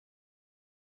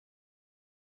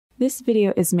This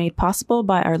video is made possible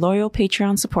by our loyal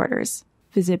Patreon supporters.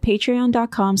 Visit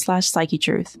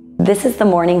patreon.com/Psychetruth. This is the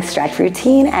morning stretch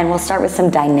routine, and we'll start with some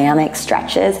dynamic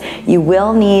stretches. You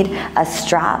will need a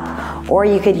strap, or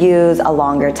you could use a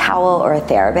longer towel or a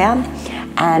TheraBand.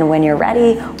 And when you're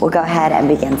ready, we'll go ahead and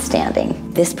begin standing.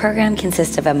 This program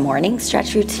consists of a morning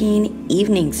stretch routine,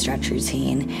 evening stretch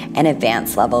routine, and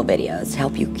advanced level videos to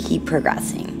help you keep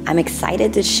progressing. I'm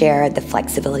excited to share the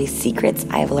flexibility secrets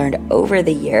I've learned over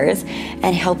the years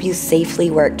and help you safely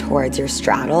work towards your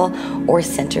straddle or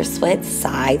center splits,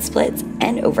 side splits,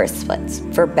 and over splits.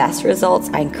 For best results,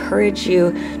 I encourage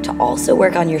you to also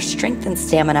work on your strength and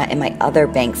stamina in my other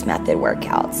Banks Method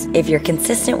workouts. If you're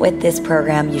consistent with this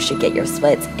program, you should get your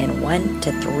splits in 1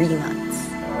 to 3 months.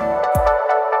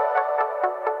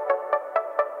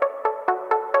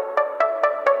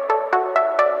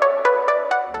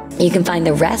 You can find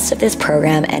the rest of this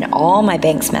program and all my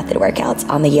Banks Method workouts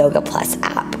on the Yoga Plus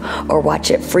app, or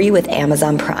watch it free with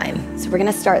Amazon Prime. So we're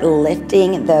gonna start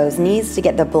lifting those knees to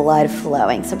get the blood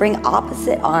flowing. So bring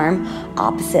opposite arm,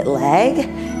 opposite leg,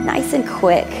 nice and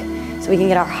quick, so we can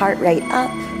get our heart rate up,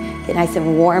 get nice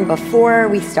and warm before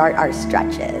we start our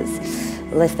stretches.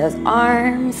 Lift those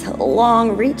arms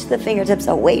long, reach the fingertips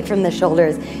away from the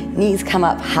shoulders, knees come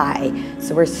up high.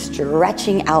 So we're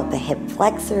stretching out the hip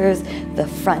flexors, the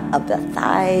front of the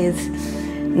thighs.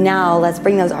 Now let's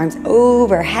bring those arms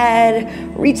overhead,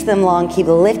 reach them long, keep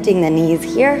lifting the knees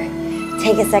here.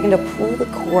 Take a second to pull the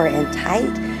core in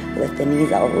tight, lift the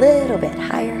knees a little bit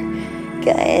higher.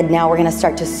 Good, now we're gonna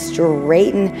start to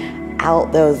straighten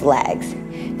out those legs.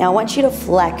 Now I want you to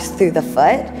flex through the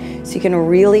foot so you can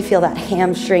really feel that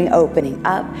hamstring opening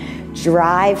up.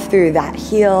 Drive through that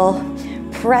heel,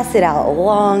 press it out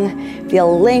long,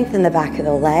 feel length in the back of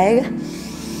the leg.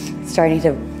 Starting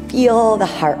to feel the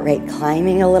heart rate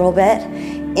climbing a little bit.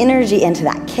 Energy into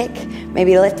that kick,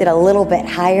 maybe lift it a little bit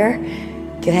higher.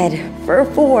 Good, for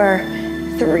 4,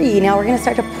 3. Now we're gonna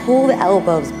start to pull the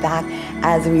elbows back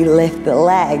as we lift the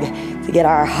leg to get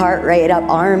our heart rate up.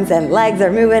 Arms and legs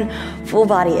are moving, full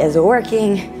body is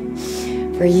working.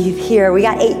 Breathe here, we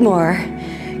got 8 more.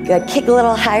 Good, kick a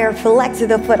little higher, flex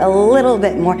the foot a little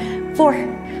bit more. 4,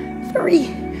 3,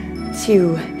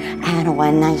 2, and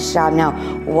 1. Nice job. Now,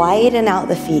 widen out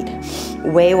the feet,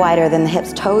 way wider than the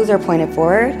hips. Toes are pointed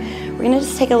forward. We're gonna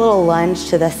just take a little lunge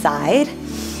to the side,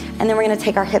 and then we're gonna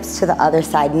take our hips to the other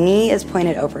side. Knee is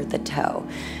pointed over the toe.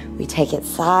 We take it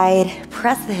side,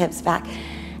 press the hips back,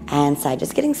 and side.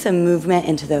 Just getting some movement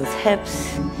into those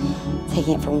hips,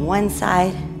 taking it from one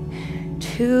side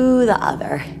to the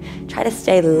other. Try to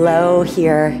stay low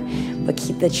here, but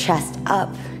keep the chest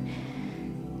up.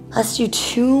 Let's do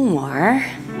 2 more.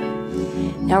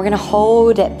 Now we're gonna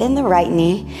hold it, bend the right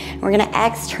knee, and we're gonna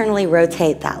externally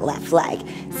rotate that left leg.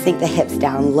 Sink the hips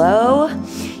down low.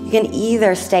 You can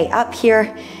either stay up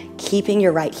here, keeping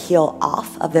your right heel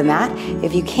off of the mat.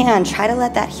 If you can, try to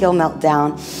let that heel melt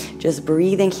down. Just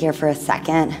breathing here for a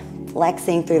second,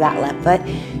 flexing through that left foot.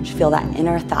 You should feel that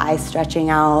inner thigh stretching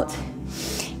out.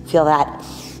 Feel that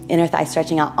inner thigh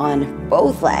stretching out on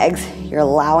both legs. You're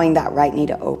allowing that right knee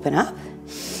to open up.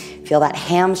 Feel that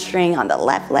hamstring on the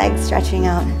left leg stretching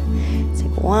out.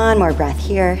 Take 1 more breath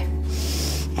here.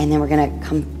 And then we're gonna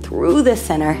come through the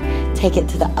center, take it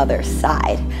to the other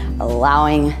side,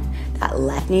 allowing that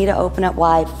left knee to open up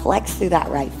wide, flex through that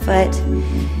right foot,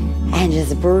 and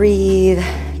just breathe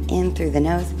in through the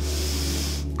nose,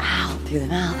 out through the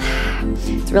mouth.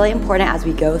 It's really important as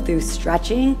we go through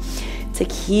stretching to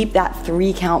keep that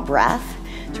 3 count breath,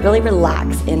 to really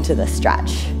relax into the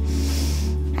stretch.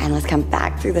 And let's come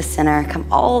back through the center, come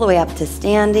all the way up to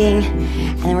standing,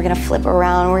 and then we're gonna flip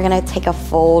around, we're gonna take a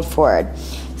fold forward.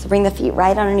 So bring the feet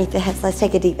right underneath the hips. Let's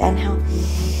take a deep inhale.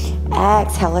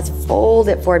 Exhale, let's fold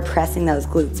it forward, pressing those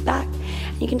glutes back.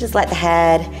 You can just let the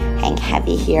head hang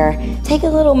heavy here. Take a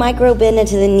little micro bend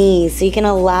into the knees so you can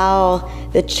allow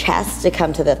the chest to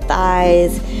come to the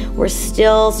thighs. We're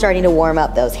still starting to warm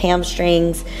up those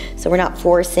hamstrings, so we're not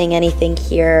forcing anything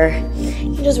here.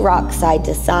 You can just rock side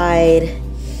to side.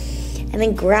 And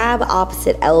then grab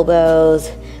opposite elbows.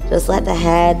 Just let the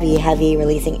head be heavy,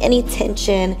 releasing any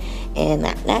tension in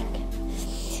that neck.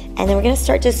 And then we're gonna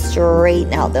start to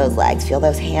straighten out those legs. Feel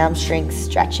those hamstrings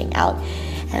stretching out.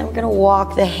 And we're gonna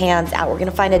walk the hands out. We're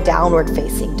gonna find a downward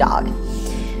facing dog.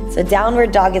 So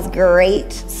downward dog is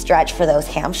great stretch for those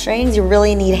hamstrings. You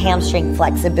really need hamstring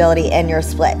flexibility in your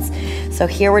splits. So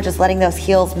here we're just letting those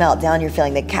heels melt down. You're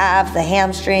feeling the calves, the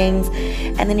hamstrings,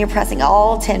 and then you're pressing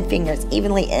all 10 fingers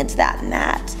evenly into that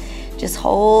mat. Just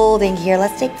holding here.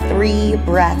 Let's take 3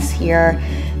 breaths here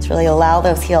to really allow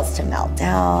those heels to melt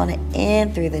down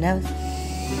in through the nose.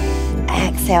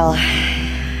 Exhale.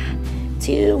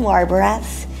 2 more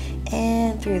breaths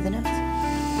in through the nose.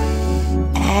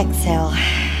 Exhale.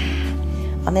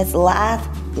 On this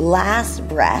last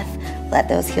breath, let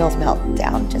those heels melt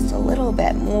down just a little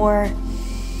bit more.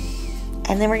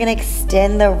 And then we're gonna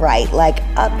extend the right leg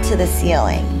up to the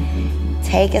ceiling.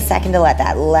 Take a second to let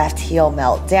that left heel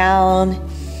melt down.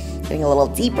 Getting a little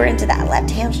deeper into that left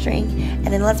hamstring. And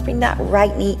then let's bring that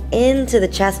right knee into the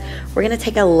chest. We're gonna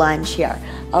take a lunge here.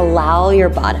 Allow your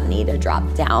bottom knee to drop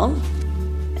down.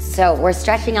 So we're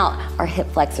stretching out our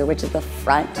hip flexor, which is the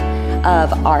front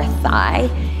of our thigh.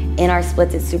 In our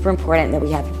splits, it's super important that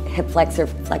we have hip flexor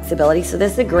flexibility. So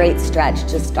this is a great stretch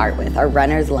to start with, our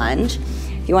runner's lunge.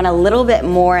 If you want a little bit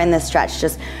more in this stretch,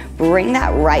 just bring that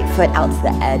right foot out to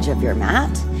the edge of your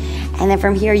mat. And then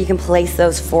from here, you can place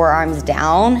those forearms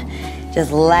down.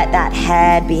 Just let that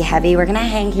head be heavy. We're gonna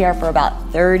hang here for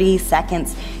about 30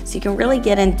 seconds so you can really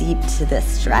get in deep to this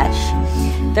stretch.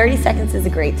 30 seconds is a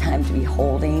great time to be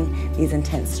holding these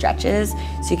intense stretches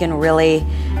so you can really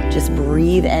just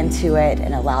breathe into it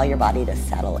and allow your body to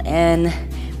settle in.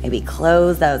 Maybe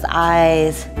close those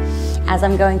eyes. As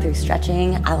I'm going through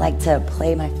stretching, I like to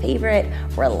play my favorite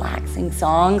relaxing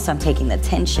song. So I'm taking the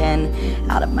tension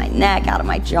out of my neck, out of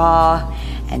my jaw,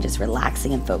 and just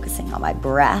relaxing and focusing on my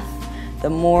breath. The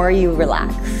more you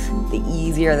relax, the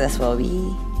easier this will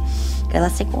be. Okay,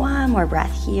 let's take one more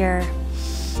breath here.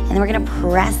 And then we're gonna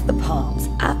press the palms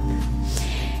up.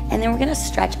 And then we're gonna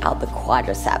stretch out the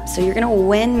quadriceps. So you're gonna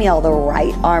windmill the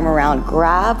right arm around,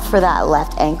 grab for that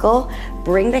left ankle,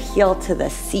 bring the heel to the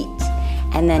seat,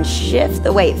 and then shift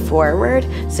the weight forward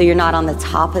so you're not on the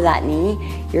top of that knee.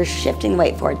 You're shifting the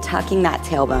weight forward, tucking that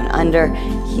tailbone under.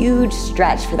 Huge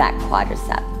stretch for that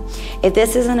quadricep. If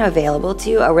this isn't available to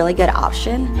you, a really good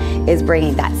option is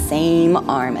bringing that same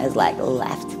arm as like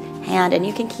left hand, and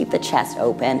you can keep the chest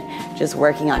open, just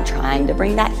working on trying to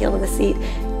bring that heel to the seat.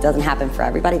 Doesn't happen for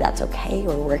everybody, that's okay.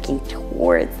 We're working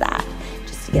towards that,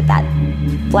 just to get that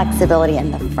flexibility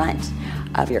in the front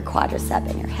of your quadricep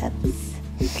and your hips.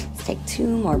 Let's take 2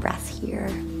 more breaths here.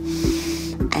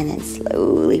 And then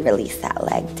slowly release that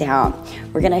leg down.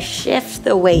 We're gonna shift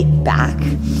the weight back.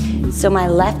 So my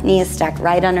left knee is stuck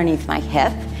right underneath my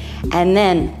hip. And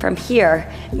then from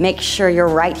here, make sure your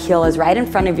right heel is right in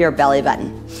front of your belly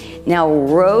button. Now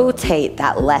rotate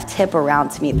that left hip around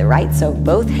to meet the right, so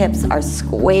both hips are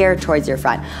square towards your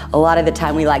front. A lot of the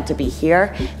time we like to be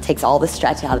here, takes all the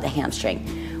stretch out of the hamstring.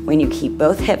 When you keep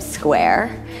both hips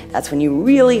square, that's when you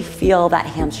really feel that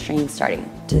hamstring starting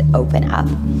to open up.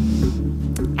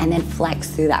 And then flex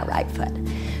through that right foot.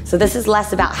 So this is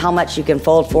less about how much you can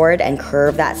fold forward and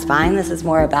curve that spine. This is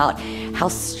more about how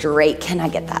straight can I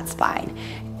get that spine.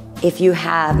 If you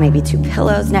have maybe 2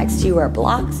 pillows next to you or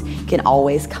blocks, you can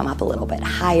always come up a little bit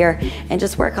higher and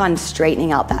just work on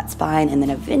straightening out that spine, and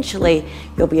then eventually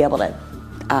you'll be able to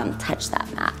touch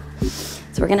that mat.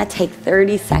 So we're gonna take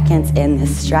 30 seconds in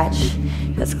this stretch.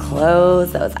 Just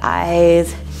close those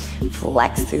eyes,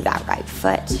 flex through that right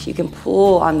foot. You can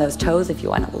pull on those toes if you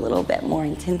want a little bit more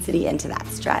intensity into that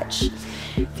stretch.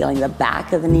 Feeling the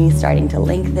back of the knee starting to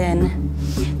lengthen.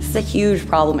 This is a huge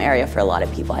problem area for a lot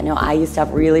of people. I know I used to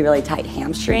have really, really tight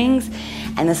hamstrings,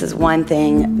 and this is one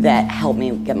thing that helped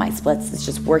me get my splits, is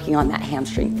just working on that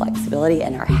hamstring flexibility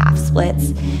in our half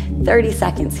splits. 30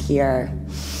 seconds here.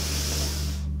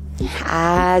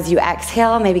 As you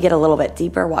exhale, maybe get a little bit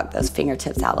deeper, walk those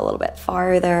fingertips out a little bit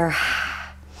farther.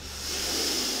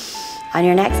 On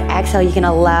your next exhale, you can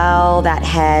allow that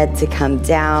head to come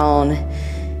down.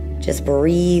 Just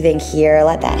breathing here,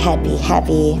 let that head be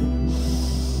heavy.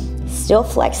 Still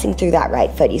flexing through that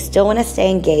right foot. You still want to stay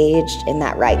engaged in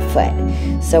that right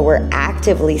foot. So we're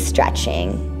actively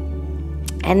stretching.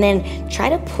 And then try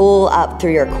to pull up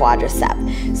through your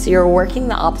quadricep. So you're working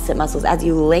the opposite muscles. As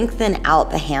you lengthen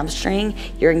out the hamstring,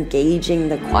 you're engaging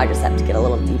the quadricep to get a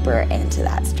little deeper into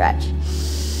that stretch.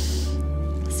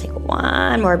 Let's take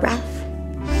 1 more breath.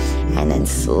 And then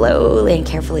slowly and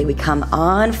carefully we come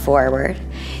on forward.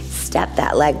 Step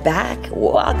that leg back,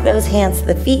 walk those hands to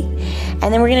the feet, and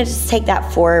then we're gonna just take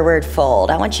that forward fold.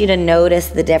 I want you to notice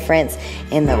the difference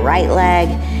in the right leg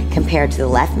compared to the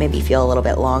left. Maybe feel a little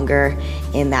bit longer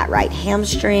in that right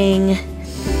hamstring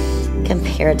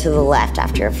compared to the left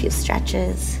after a few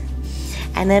stretches.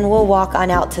 And then we'll walk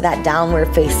on out to that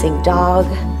downward facing dog.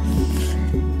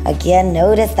 Again,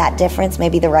 notice that difference.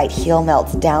 Maybe the right heel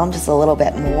melts down just a little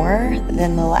bit more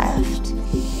than the left.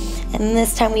 And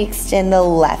this time we extend the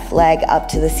left leg up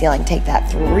to the ceiling. Take that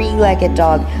 3-legged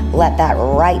dog, let that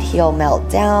right heel melt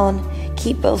down.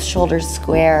 Keep both shoulders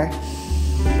square.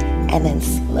 And then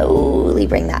slowly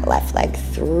bring that left leg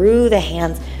through the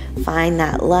hands. Find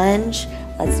that lunge.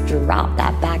 Let's drop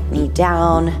that back knee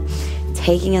down.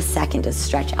 taking a second to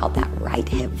stretch out that right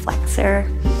hip flexor.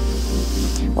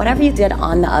 Whatever you did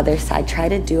on the other side, try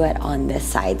to do it on this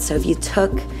side. So if you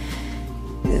took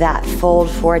that fold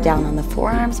forward down on the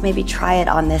forearms, maybe try it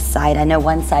on this side. I know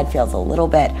one side feels a little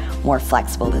bit more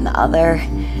flexible than the other,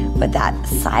 but that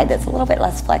side that's a little bit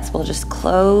less flexible, just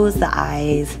close the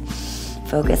eyes.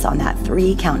 Focus on that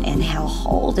 3 count inhale,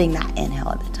 holding that inhale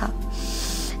at the top.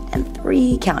 And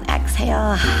 3 count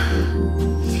exhale.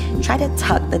 Try to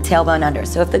tuck the tailbone under.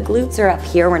 So if the glutes are up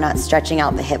here, we're not stretching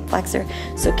out the hip flexor.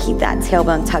 So keep that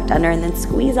tailbone tucked under and then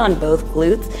squeeze on both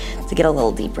glutes to get a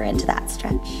little deeper into that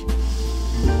stretch.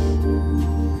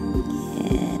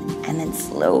 And then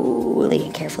slowly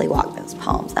and carefully walk those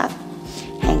palms up.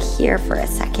 Hang here for a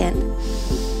second.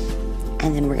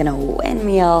 And then we're gonna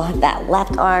windmill that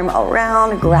left arm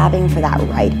around, grabbing for that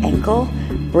right ankle,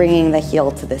 bringing the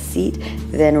heel to the seat,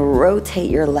 then rotate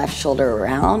your left shoulder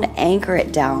around, anchor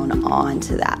it down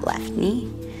onto that left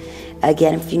knee.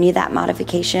 Again, if you need that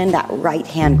modification, that right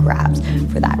hand grabs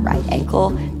for that right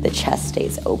ankle, the chest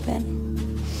stays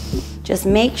open. Just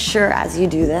make sure as you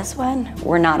do this one,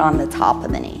 we're not on the top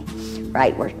of the knee,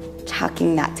 right? We're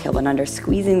tucking that tailbone under,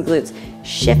 squeezing the glutes,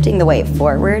 shifting the weight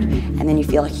forward, and then you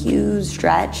feel a huge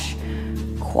stretch,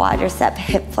 quadricep,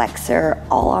 hip flexor,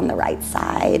 all on the right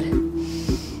side.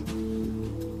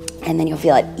 And then you'll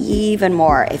feel it even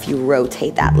more if you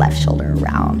rotate that left shoulder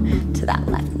around to that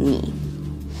left knee.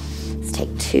 Let's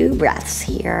take 2 breaths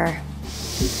here.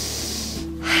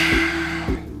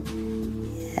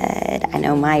 Good. I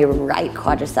know my right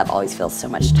quadricep always feels so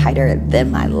much tighter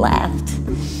than my left.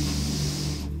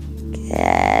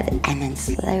 Good. And then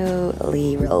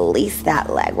slowly release that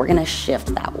leg. We're gonna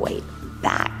shift that weight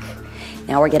back.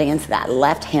 Now we're getting into that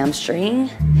left hamstring.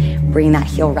 Bring that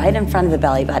heel right in front of the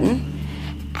belly button.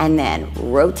 And then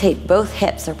rotate, both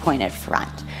hips are pointed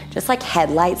front. Just like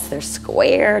headlights, they're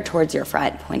square towards your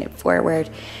front, pointed forward.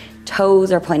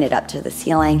 Toes are pointed up to the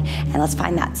ceiling. And let's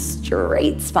find that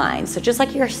straight spine. So just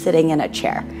like you're sitting in a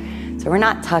chair. So we're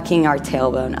not tucking our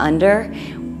tailbone under.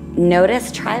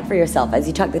 Notice, try it for yourself. As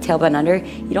you tuck the tailbone under,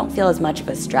 you don't feel as much of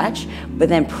a stretch, but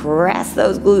then press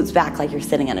those glutes back like you're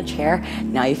sitting in a chair.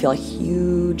 Now you feel a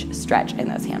huge stretch in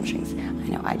those hamstrings. I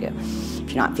know I do.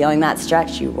 If you're not feeling that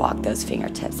stretch, you walk those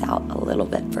fingertips out a little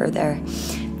bit further.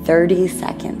 30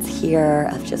 seconds here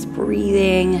of just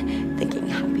breathing, thinking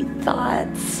happy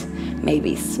thoughts,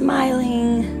 maybe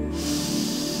smiling,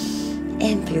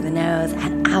 in through the nose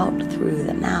and out through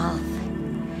the mouth.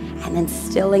 And then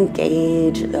still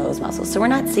engage those muscles. So we're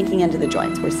not sinking into the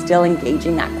joints. We're still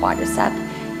engaging that quadricep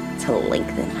to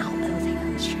lengthen out those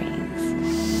hamstrings.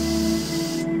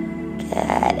 Good.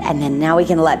 And then now we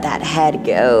can let that head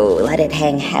go. Let it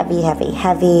hang heavy, heavy,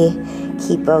 heavy.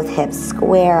 Keep both hips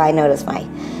square. I notice my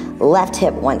left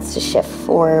hip wants to shift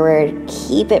forward.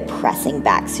 Keep it pressing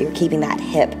back so you're keeping that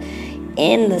hip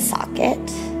in the socket.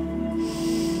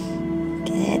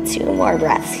 Good. 2 more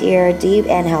breaths here. Deep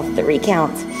inhale, 3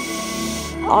 counts.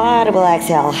 Audible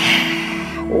exhale.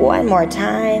 1 more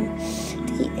time.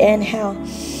 Deep inhale.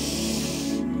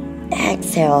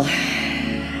 Exhale.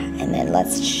 And then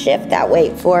let's shift that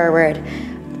weight forward.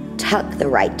 Tuck the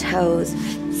right toes.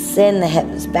 Send the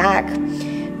hips back.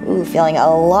 Ooh, feeling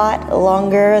a lot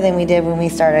longer than we did when we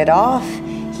started off.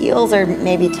 Heels are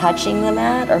maybe touching the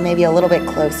mat or maybe a little bit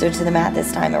closer to the mat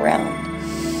this time around.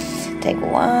 Take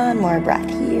 1 more breath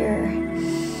here.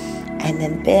 And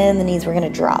then bend the knees. We're gonna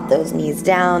drop those knees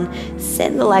down,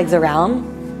 send the legs around.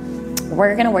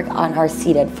 We're gonna work on our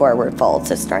seated forward fold.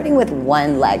 So starting with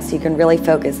 1 leg, so you can really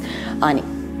focus on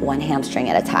 1 hamstring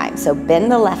at a time. So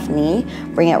bend the left knee,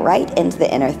 bring it right into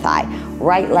the inner thigh.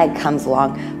 Right leg comes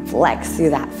long, flex through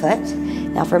that foot.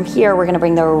 Now from here, we're gonna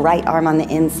bring the right arm on the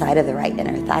inside of the right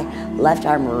inner thigh. Left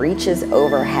arm reaches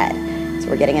overhead. So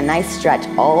we're getting a nice stretch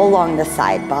all along the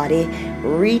side body,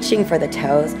 reaching for the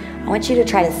toes. I want you to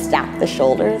try to stack the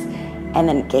shoulders and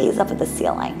then gaze up at the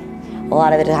ceiling. A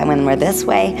lot of the time when we're this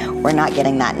way, we're not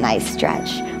getting that nice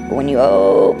stretch. But when you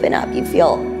open up, you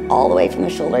feel all the way from the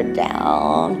shoulder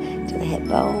down to the hip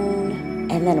bone,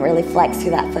 and then really flex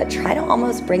through that foot. Try to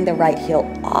almost bring the right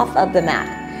heel off of the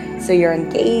mat. So you're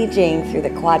engaging through the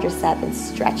quadricep and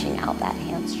stretching out that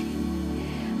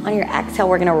hamstring. On your exhale,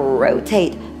 we're gonna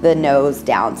rotate the nose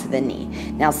down to the knee.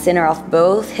 Now center off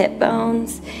both hip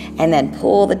bones and then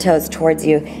pull the toes towards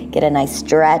you. Get a nice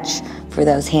stretch for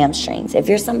those hamstrings. If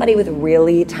you're somebody with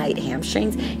really tight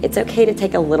hamstrings, it's okay to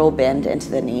take a little bend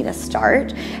into the knee to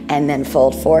start and then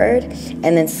fold forward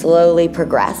and then slowly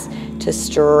progress to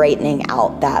straightening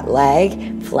out that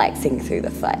leg, flexing through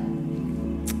the foot.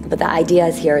 But the idea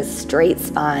is here is straight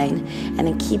spine and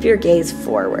then keep your gaze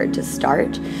forward to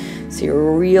start. So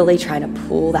you're really trying to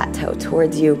pull that toe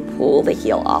towards you, pull the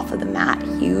heel off of the mat.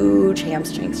 Huge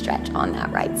hamstring stretch on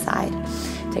that right side.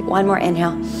 Take one more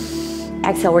inhale.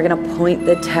 Exhale, we're gonna point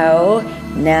the toe.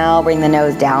 Now bring the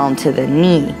nose down to the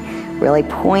knee. Really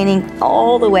pointing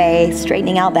all the way,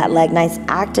 straightening out that leg, nice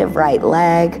active right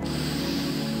leg.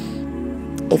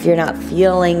 If you're not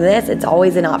feeling this, it's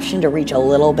always an option to reach a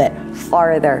little bit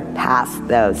farther past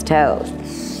those toes.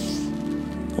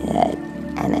 Good.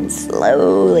 And then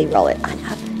slowly roll it on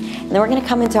up. And then we're gonna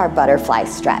come into our butterfly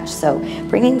stretch. So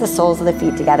bringing the soles of the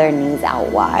feet together, knees out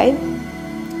wide.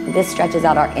 This stretches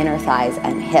out our inner thighs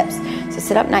and hips. So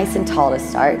sit up nice and tall to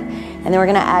start. And then we're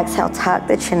gonna exhale, tuck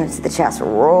the chin into the chest,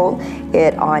 roll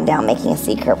it on down, making a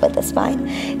C curve with the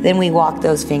spine. Then we walk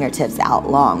those fingertips out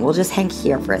long. We'll just hang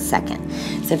here for a second.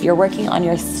 So if you're working on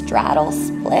your straddle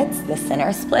splits, the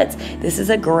center splits, this is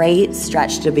a great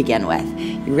stretch to begin with.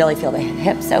 You really feel the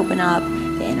hips open up,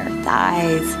 the inner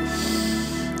thighs,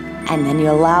 and then you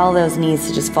allow those knees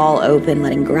to just fall open,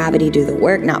 letting gravity do the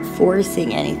work, not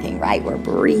forcing anything, right? We're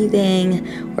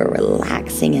breathing, we're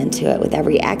relaxing into it. With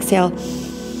every exhale,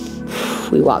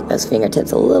 we walk those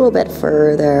fingertips a little bit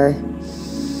further.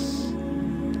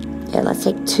 And let's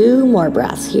take 2 more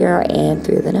breaths here, in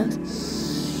through the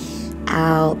nose,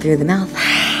 out through the mouth.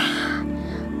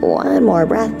 1 more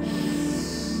breath.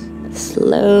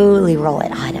 Slowly roll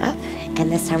it on up.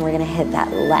 And this time we're gonna hit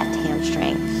that left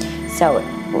hamstring. So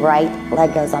right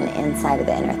leg goes on the inside of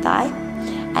the inner thigh.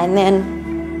 And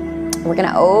then we're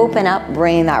gonna open up,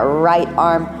 bringing that right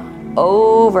arm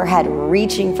overhead,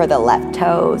 reaching for the left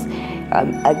toes.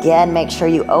 Again, make sure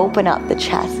you open up the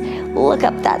chest, look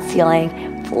up that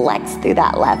ceiling, flex through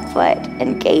that left foot,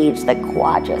 engage the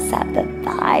quadricep, the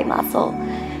thigh muscle.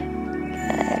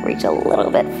 Good. Reach a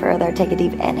little bit further, take a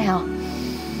deep inhale.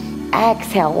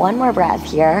 Exhale, 1 more breath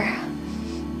here.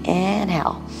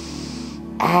 Inhale,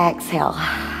 exhale.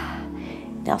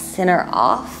 Now center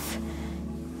off,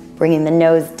 bringing the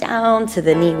nose down to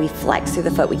the knee. We flex through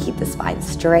the foot, we keep the spine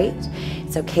straight.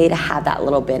 It's okay to have that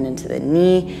little bend into the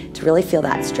knee to really feel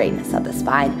that straightness of the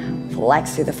spine.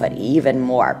 Flex through the foot even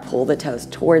more. Pull the toes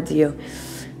towards you.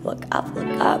 Look up, look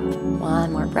up.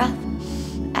 1 more breath.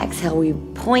 Exhale, we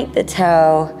point the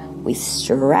toe. We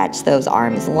stretch those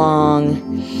arms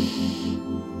long.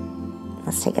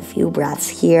 Let's take a few breaths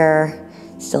here.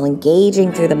 Still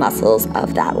engaging through the muscles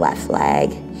of that left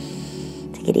leg.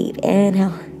 Take a deep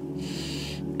inhale.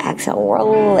 Exhale,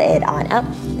 roll it on up.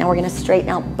 Now we're gonna straighten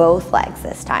out both legs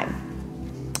this time.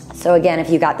 So again, if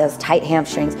you got those tight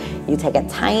hamstrings, you take a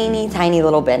tiny, tiny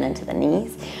little bend into the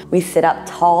knees. We sit up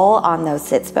tall on those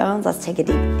sits bones. Let's take a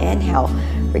deep inhale.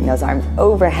 Bring those arms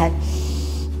overhead.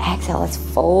 Exhale, let's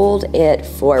fold it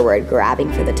forward,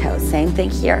 grabbing for the toes. Same thing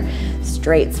here,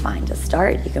 straight spine to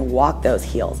start. You can walk those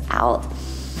heels out.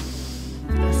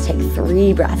 Let's take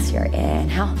 3 breaths here.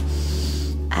 Inhale,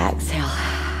 exhale.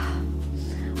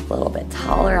 A little bit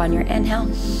taller on your inhale.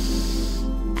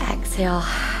 Exhale.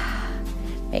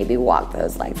 Maybe walk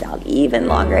those legs out even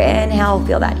longer. Inhale,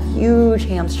 feel that huge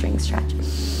hamstring stretch.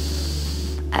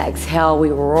 Exhale, we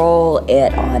roll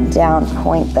it on down,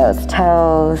 point those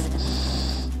toes,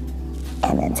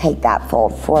 and then take that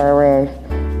fold forward.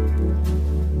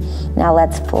 Now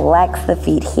let's flex the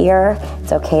feet here.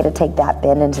 It's okay to take that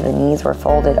bend into the knees. We're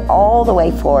folded all the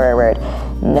way forward.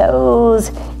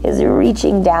 Nose is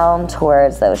reaching down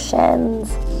towards those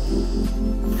shins.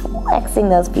 Flexing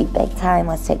those feet big time.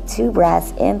 Let's take 2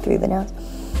 breaths in through the nose,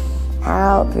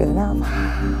 out through the mouth,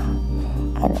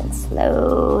 and then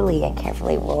slowly and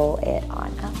carefully roll it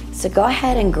on up. So go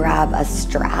ahead and grab a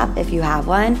strap if you have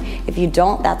one. If you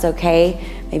don't, that's okay.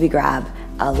 Maybe grab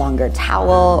a longer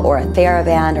towel or a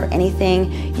TheraBand or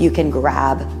anything you can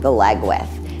grab the leg with.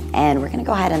 And we're gonna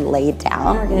go ahead and lay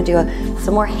down. We're gonna do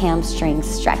some more hamstring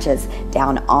stretches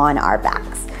down on our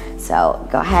backs. So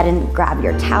go ahead and grab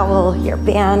your towel, your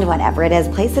band, whatever it is,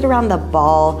 place it around the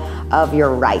ball of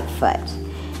your right foot.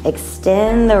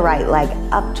 Extend the right leg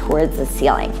up towards the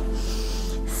ceiling.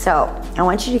 So I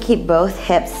want you to keep both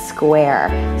hips square.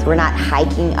 So we're not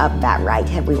hiking up that right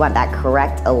hip. We want that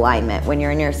correct alignment. When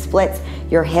you're in your splits,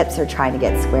 your hips are trying to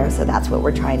get square, so that's what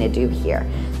we're trying to do here.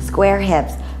 Square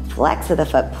hips, flex of the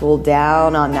foot, pull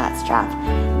down on that strap.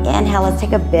 Inhale, let's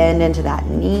take a bend into that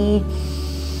knee.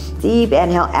 Deep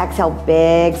inhale, exhale,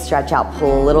 big stretch out,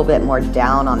 pull a little bit more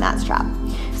down on that strap.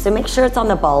 So make sure it's on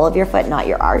the ball of your foot, not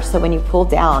your arch, so when you pull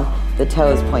down, the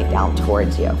toes point down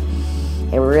towards you.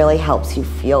 It really helps you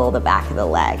feel the back of the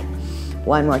leg.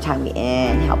 One more time, we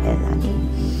inhale, bend that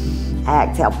knee.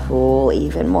 Exhale, pull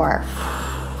even more.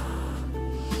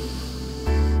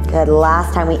 Good,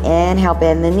 last time we inhale,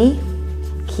 bend the knee.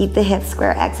 keep the hips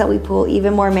square. Exhale, we pull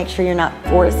even more. Make sure you're not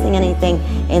forcing anything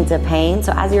into pain.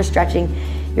 So as you're stretching,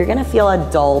 you're gonna feel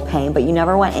a dull pain, but you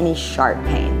never want any sharp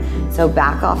pain. So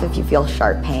back off if you feel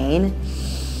sharp pain.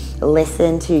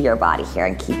 Listen to your body here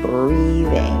and keep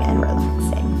breathing and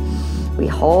relaxing. We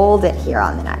hold it here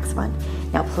on the next one.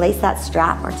 Now place that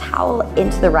strap or towel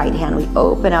into the right hand. We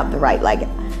open up the right leg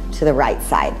to the right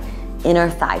side.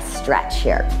 Inner thigh stretch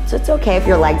here. So it's okay if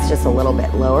your leg's just a little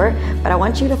bit lower, but I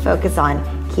want you to focus on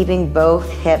keeping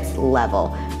both hips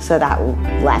level. So that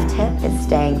left hip is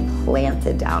staying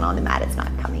planted down on the mat. It's not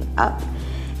coming up.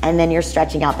 And then you're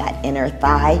stretching out that inner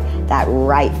thigh. That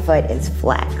right foot is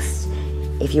flexed.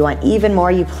 If you want even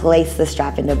more, you place the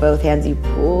strap into both hands. You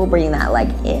pull, bringing that leg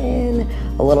in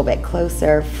a little bit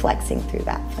closer, flexing through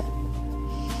that foot.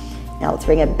 Now let's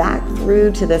bring it back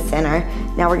through to the center.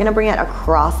 Now we're gonna bring it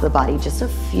across the body just a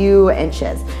few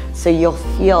inches. So you'll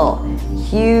feel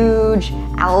huge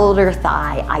outer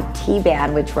thigh IT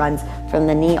band, which runs from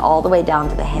the knee all the way down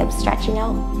to the hip, stretching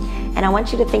out. And I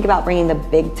want you to think about bringing the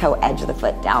big toe edge of the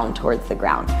foot down towards the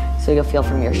ground. So you'll feel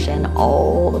from your shin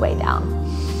all the way down.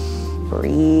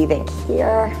 Breathing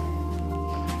here.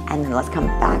 And then let's come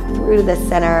back through to the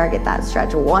center. Get that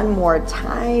stretch one more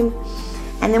time.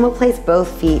 And then we'll place both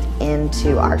feet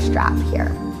into our strap here.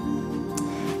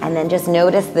 And then just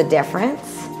notice the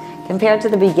difference. Compared to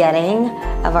the beginning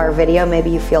of our video, maybe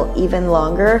you feel even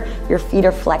longer. Your feet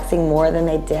are flexing more than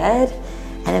they did.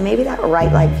 And then maybe that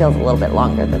right leg feels a little bit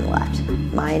longer than the left.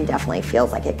 Mine definitely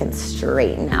feels like it can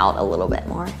straighten out a little bit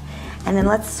more. And then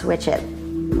let's switch it.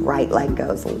 Right leg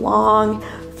goes long,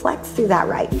 flex through that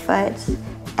right foot,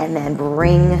 and then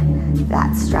bring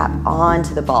that strap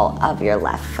onto the ball of your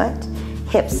left foot.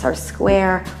 Hips are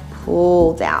square,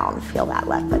 pull down. Feel that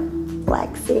left foot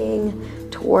flexing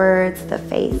towards the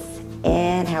face.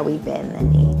 Inhale, we bend the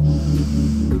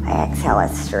knee. Exhale,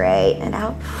 let's straighten it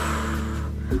out.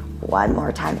 One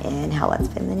more time, inhale, let's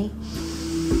bend the knee.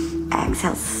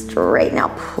 Exhale, straighten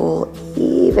out, pull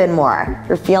even more. If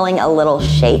you're feeling a little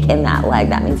shake in that leg,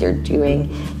 that means you're doing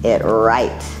it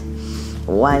right.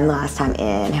 One last time,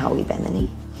 inhale, we bend the knee.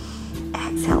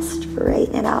 Exhale,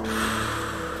 straighten it out.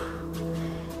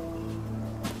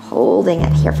 Holding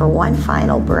it here for one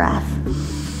final breath.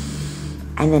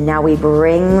 And then now we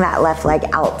bring that left leg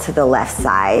out to the left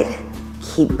side.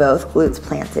 Keep both glutes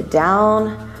planted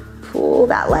down. Pull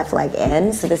that left leg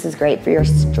in. So this is great for your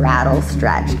straddle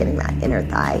stretch, getting that inner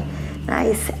thigh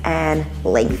nice and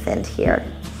lengthened here.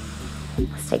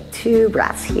 Let's take 2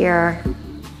 breaths here.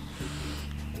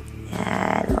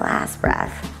 And last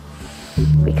breath.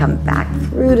 We come back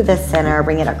through to the center,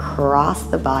 bring it across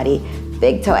the body.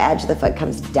 Big toe edge of the foot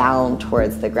comes down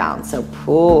towards the ground. So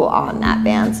pull on that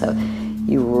band. So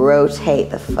you rotate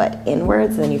the foot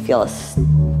inwards, then you feel a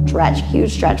stretch,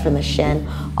 huge stretch from the shin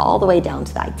all the way down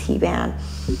to the IT band.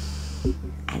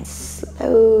 And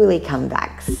slowly come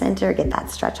back center, get that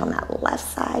stretch on that left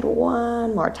side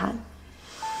one more time.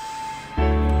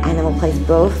 And then we'll place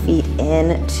both feet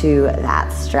into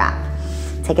that strap.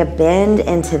 Take a bend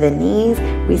into the knees.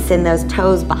 We send those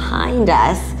toes behind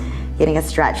us, getting a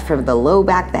stretch from the low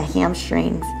back, the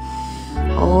hamstrings.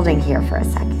 Holding here for a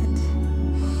second.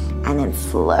 And then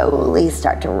slowly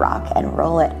start to rock and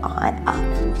roll it on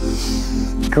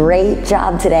up. Great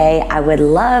job today. I would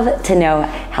love to know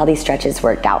how these stretches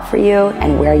worked out for you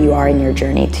and where you are in your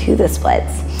journey to the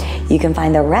splits. You can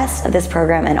find the rest of this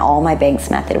program and all my Banks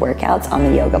Method workouts on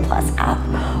the Yoga Plus app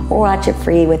or watch it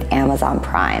free with Amazon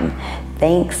Prime.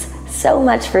 Thanks so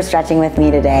much for stretching with me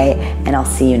today, and I'll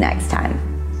see you next time.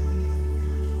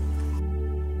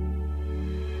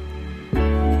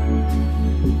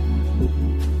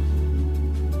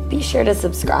 Be sure to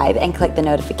subscribe and click the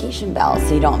notification bell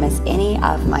so you don't miss any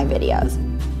of my videos.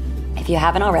 If you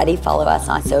haven't already, follow us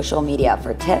on social media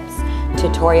for tips,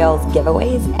 tutorials,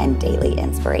 giveaways, and daily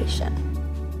inspiration.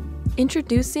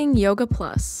 Introducing Yoga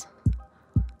Plus,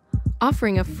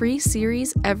 offering a free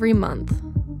series every month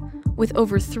with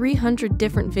over 300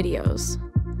 different videos.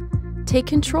 Take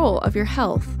control of your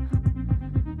health.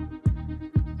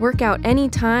 Work out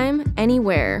anytime,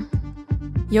 anywhere.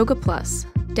 Yoga Plus.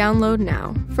 Download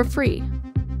now for free.